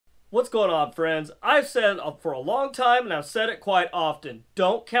What's going on, friends? I've said for a long time, and I've said it quite often,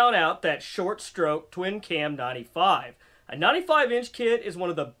 don't count out that short stroke twin cam 95. A 95-inch kit is one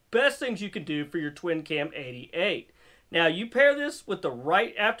of the best things you can do for your twin cam 88. Now, you pair this with the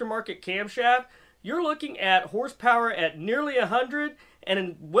right aftermarket camshaft, you're looking at horsepower at nearly 100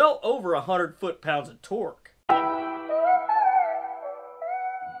 and well over 100 foot-pounds of torque.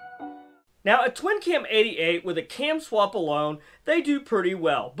 Now, a twin cam 88 with a cam swap alone, they do pretty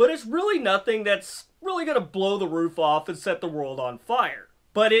well, but it's really nothing that's really going to blow the roof off and set the world on fire.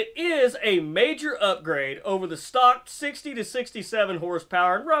 But it is a major upgrade over the stock 60 to 67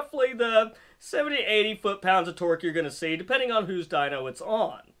 horsepower and roughly the 70 to 80 foot-pounds of torque you're going to see, depending on whose dyno it's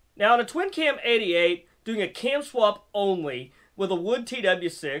on. Now, in a twin cam 88, doing a cam swap only with a wood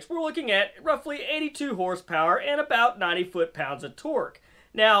TW6, we're looking at roughly 82 horsepower and about 90 foot-pounds of torque.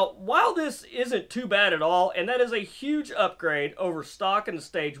 Now, while this isn't too bad at all, and that is a huge upgrade over stock in the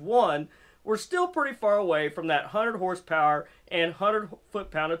Stage 1, we're still pretty far away from that 100 horsepower and 100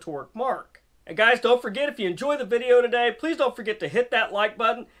 foot-pound of torque mark. And guys, don't forget, if you enjoyed the video today, please don't forget to hit that like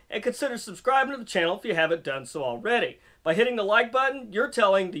button and consider subscribing to the channel if you haven't done so already. By hitting the like button, you're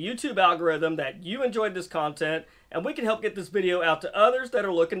telling the YouTube algorithm that you enjoyed this content, and we can help get this video out to others that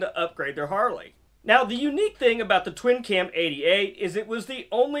are looking to upgrade their Harley. Now, the unique thing about the twin cam 88 is it was the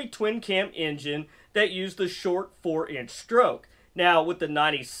only twin cam engine that used the short 4-inch stroke. Now, with the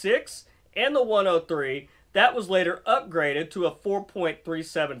 96 and the 103, that was later upgraded to a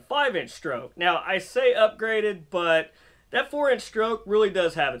 4.375-inch stroke. Now, I say upgraded, but that 4-inch stroke really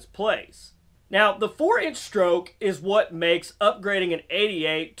does have its place. Now, the 4-inch stroke is what makes upgrading an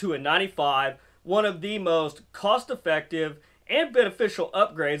 88 to a 95 one of the most cost-effective and beneficial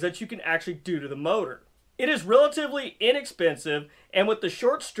upgrades that you can actually do to the motor. It is relatively inexpensive, and with the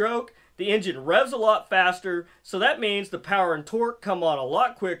short stroke, the engine revs a lot faster, so that means the power and torque come on a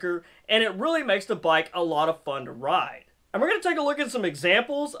lot quicker, and it really makes the bike a lot of fun to ride. And we're going to take a look at some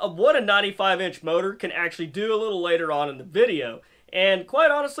examples of what a 95-inch motor can actually do a little later on in the video. And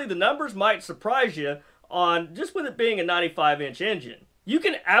quite honestly, the numbers might surprise you on just with it being a 95-inch engine. You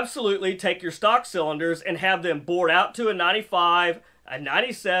can absolutely take your stock cylinders and have them bored out to a 95, a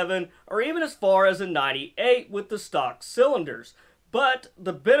 97, or even as far as a 98 with the stock cylinders. But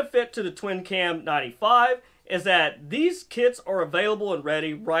the benefit to the twin cam 95 is that these kits are available and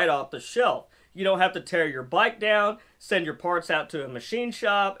ready right off the shelf. You don't have to tear your bike down, send your parts out to a machine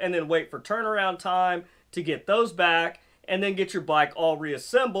shop, and then wait for turnaround time to get those back, and then get your bike all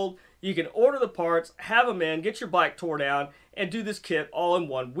reassembled. You can order the parts, have them in, get your bike tore down, and do this kit all in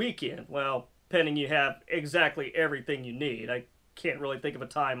one weekend. Well, pending you have exactly everything you need. I can't really think of a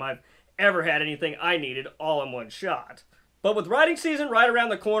time I've ever had anything I needed all in one shot. But with riding season right around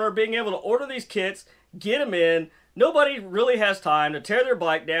the corner, being able to order these kits, get them in, nobody really has time to tear their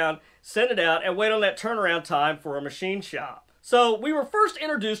bike down, send it out, and wait on that turnaround time for a machine shop. So we were first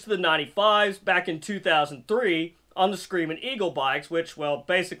introduced to the 95s back in 2003, on the Screamin' Eagle bikes, which, well,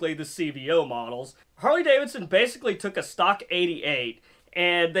 basically the CVO models. Harley-Davidson basically took a stock 88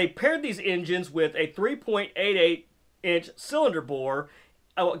 and they paired these engines with a 3.88-inch cylinder bore,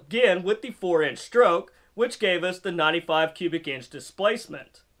 again with the 4-inch stroke, which gave us the 95 cubic inch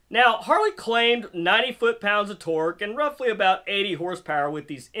displacement. Now, Harley claimed 90 foot-pounds of torque and roughly about 80 horsepower with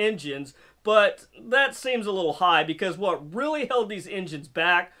these engines, but that seems a little high because what really held these engines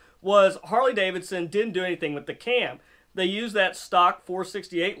back was Harley-Davidson didn't do anything with the cam. They used that stock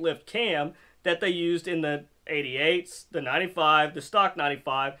 468 lift cam that they used in the 88s, the 95, the stock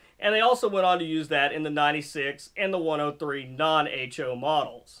 95, and they also went on to use that in the 96 and the 103 non-HO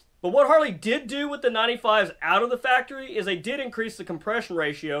models. But what Harley did do with the 95s out of the factory is they did increase the compression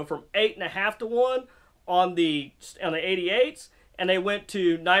ratio from 8.5 to 1 on the 88s, and they went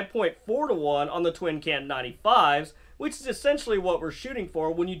to 9.4 to 1 on the twin cam 95s, which is essentially what we're shooting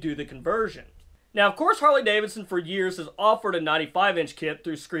for when you do the conversion. Now, of course, Harley-Davidson for years has offered a 95-inch kit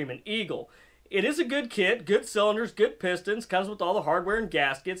through Screamin' Eagle. It is a good kit, good cylinders, good pistons, comes with all the hardware and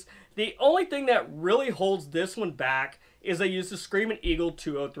gaskets. The only thing that really holds this one back is they use the Screamin' Eagle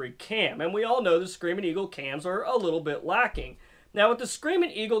 203 cam, and we all know the Screamin' Eagle cams are a little bit lacking. Now, with the Screamin'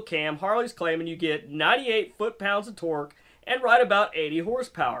 Eagle cam, Harley's claiming you get 98 foot-pounds of torque and right about 80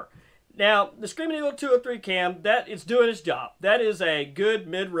 horsepower. Now, the Screamin' Eagle 203 cam, that is doing its job. That is a good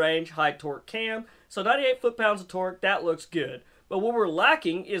mid-range, high-torque cam. So 98 foot-pounds of torque, that looks good. But what we're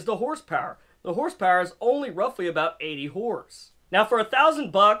lacking is the horsepower. The horsepower is only roughly about 80 horse. Now, for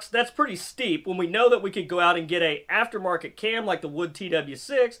 $1,000, that's pretty steep when we know that we could go out and get a aftermarket cam like the Wood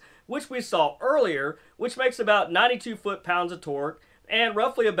TW6, which we saw earlier, which makes about 92 foot-pounds of torque and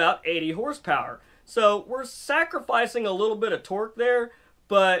roughly about 80 horsepower. So we're sacrificing a little bit of torque there,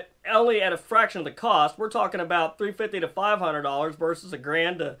 but only at a fraction of the cost. We're talking about $350 to $500 versus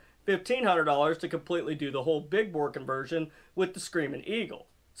 $1,000 to $1,500 to completely do the whole big bore conversion with the Screaming Eagle.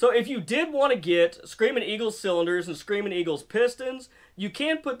 So if you did want to get Screaming Eagle cylinders and Screaming Eagle's pistons, you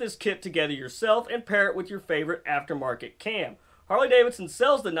can put this kit together yourself and pair it with your favorite aftermarket cam. Harley-Davidson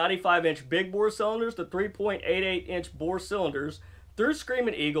sells the 95-inch big bore cylinders, the 3.88-inch bore cylinders through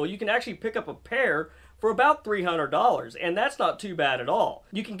Screaming Eagle. You can actually pick up a pair for about $300, and that's not too bad at all.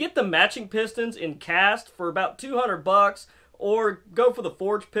 You can get the matching pistons in cast for about $200, or go for the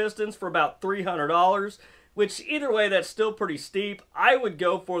forged pistons for about $300, which either way, that's still pretty steep. I would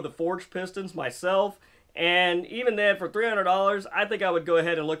go for the forged pistons myself, and even then, for $300, I think I would go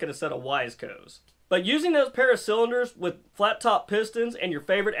ahead and look at a set of Wiseco's. But using those pair of cylinders with flat top pistons and your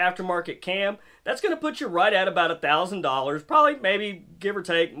favorite aftermarket cam, that's going to put you right at about $1,000, probably maybe give or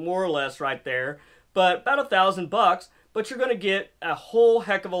take more or less right there, but about $1,000, but you're going to get a whole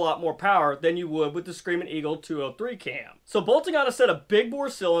heck of a lot more power than you would with the Screaming Eagle 203 cam. So bolting on a set of big bore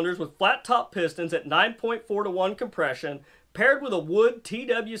cylinders with flat top pistons at 9.4 to 1 compression, paired with a wood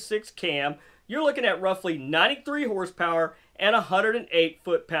TW6 cam, you're looking at roughly 93 horsepower and 108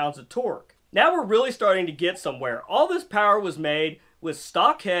 foot-pounds of torque. Now we're really starting to get somewhere. All this power was made with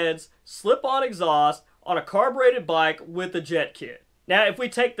stock heads, slip-on exhaust, on a carbureted bike with a jet kit. Now if we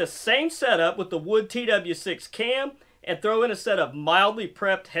take the same setup with the wood TW6 cam and throw in a set of mildly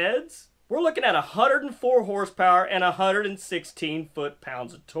prepped heads, we're looking at 104 horsepower and 116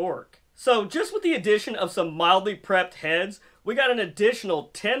 foot-pounds of torque. So just with the addition of some mildly prepped heads, we got an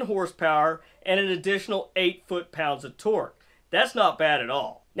additional 10 horsepower and an additional 8 foot-pounds of torque. That's not bad at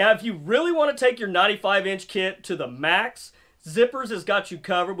all. Now, if you really want to take your 95-inch kit to the max, Zippers has got you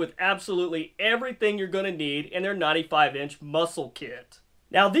covered with absolutely everything you're going to need in their 95-inch muscle kit.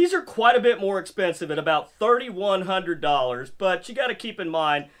 Now, these are quite a bit more expensive at about $3,100, but you got to keep in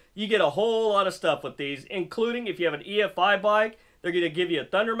mind, you get a whole lot of stuff with these, including if you have an EFI bike, they're going to give you a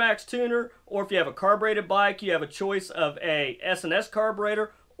Thundermax tuner, or if you have a carbureted bike, you have a choice of a S&S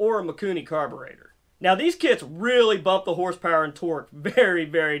carburetor or a Mikuni carburetor. Now these kits really bump the horsepower and torque very,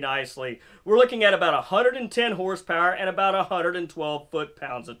 very nicely. We're looking at about 110 horsepower and about 112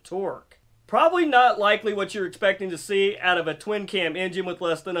 foot-pounds of torque. Probably not likely what you're expecting to see out of a twin cam engine with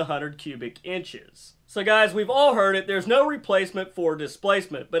less than 100 cubic inches. So guys, we've all heard it, there's no replacement for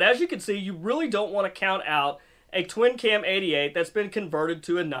displacement, but as you can see, you really don't want to count out a twin cam 88 that's been converted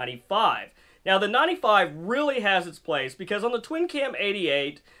to a 95. Now the 95 really has its place because on the twin cam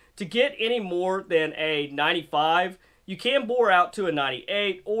 88, to get any more than a 95, you can bore out to a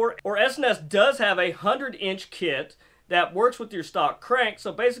 98, or S&S does have a 100-inch kit that works with your stock crank,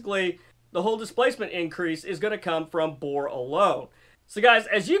 so basically the whole displacement increase is going to come from bore alone. So guys,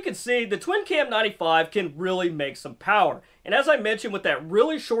 as you can see, the twin cam 95 can really make some power, and as I mentioned with that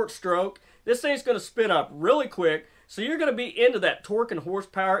really short stroke, this thing's going to spin up really quick, so you're going to be into that torque and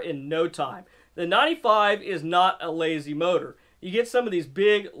horsepower in no time. The 95 is not a lazy motor. You get some of these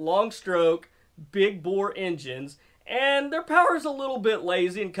big, long stroke, big bore engines, and their power is a little bit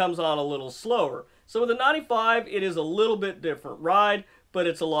lazy and comes on a little slower. So with the 95, it is a little bit different ride, but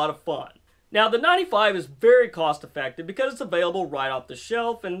it's a lot of fun. Now the 95 is very cost effective because it's available right off the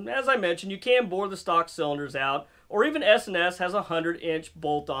shelf, and as I mentioned, you can bore the stock cylinders out, or even S&S has a 100-inch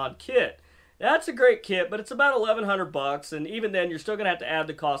bolt-on kit. That's a great kit, but it's about $1,100, and even then you're still going to have to add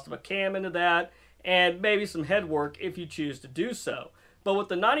the cost of a cam into that, and maybe some head work if you choose to do so. But with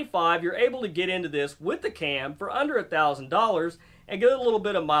the 95, you're able to get into this with the cam for under $1,000 and get a little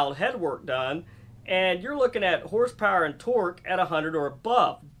bit of mild head work done, and you're looking at horsepower and torque at 100 or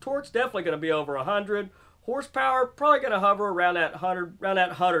above. Torque's definitely going to be over 100. Horsepower, probably going to hover around that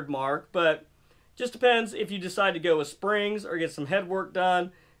 100 mark, but just depends if you decide to go with springs or get some head work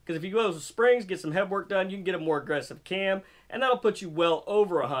done. Because if you go with springs, get some head work done, you can get a more aggressive cam, and that'll put you well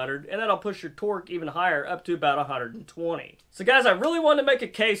over 100, and that'll push your torque even higher, up to about 120. So guys, I really wanted to make a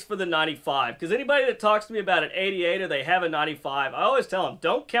case for the 95, because anybody that talks to me about an 88 or they have a 95, I always tell them,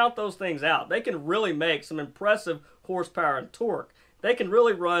 don't count those things out. They can really make some impressive horsepower and torque. They can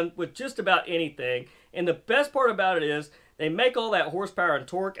really run with just about anything, and the best part about it is, they make all that horsepower and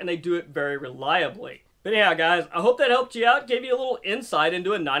torque, and they do it very reliably. But anyhow, guys, I hope that helped you out, gave you a little insight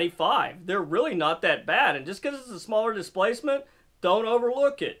into a 95. They're really not that bad, and just because it's a smaller displacement, don't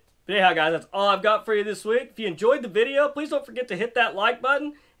overlook it. But anyhow, guys, that's all I've got for you this week. If you enjoyed the video, please don't forget to hit that like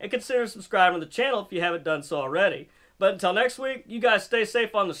button, and consider subscribing to the channel if you haven't done so already. But until next week, you guys stay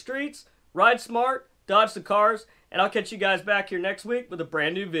safe on the streets, ride smart, dodge the cars, and I'll catch you guys back here next week with a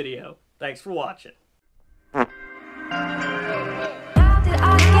brand new video. Thanks for watching.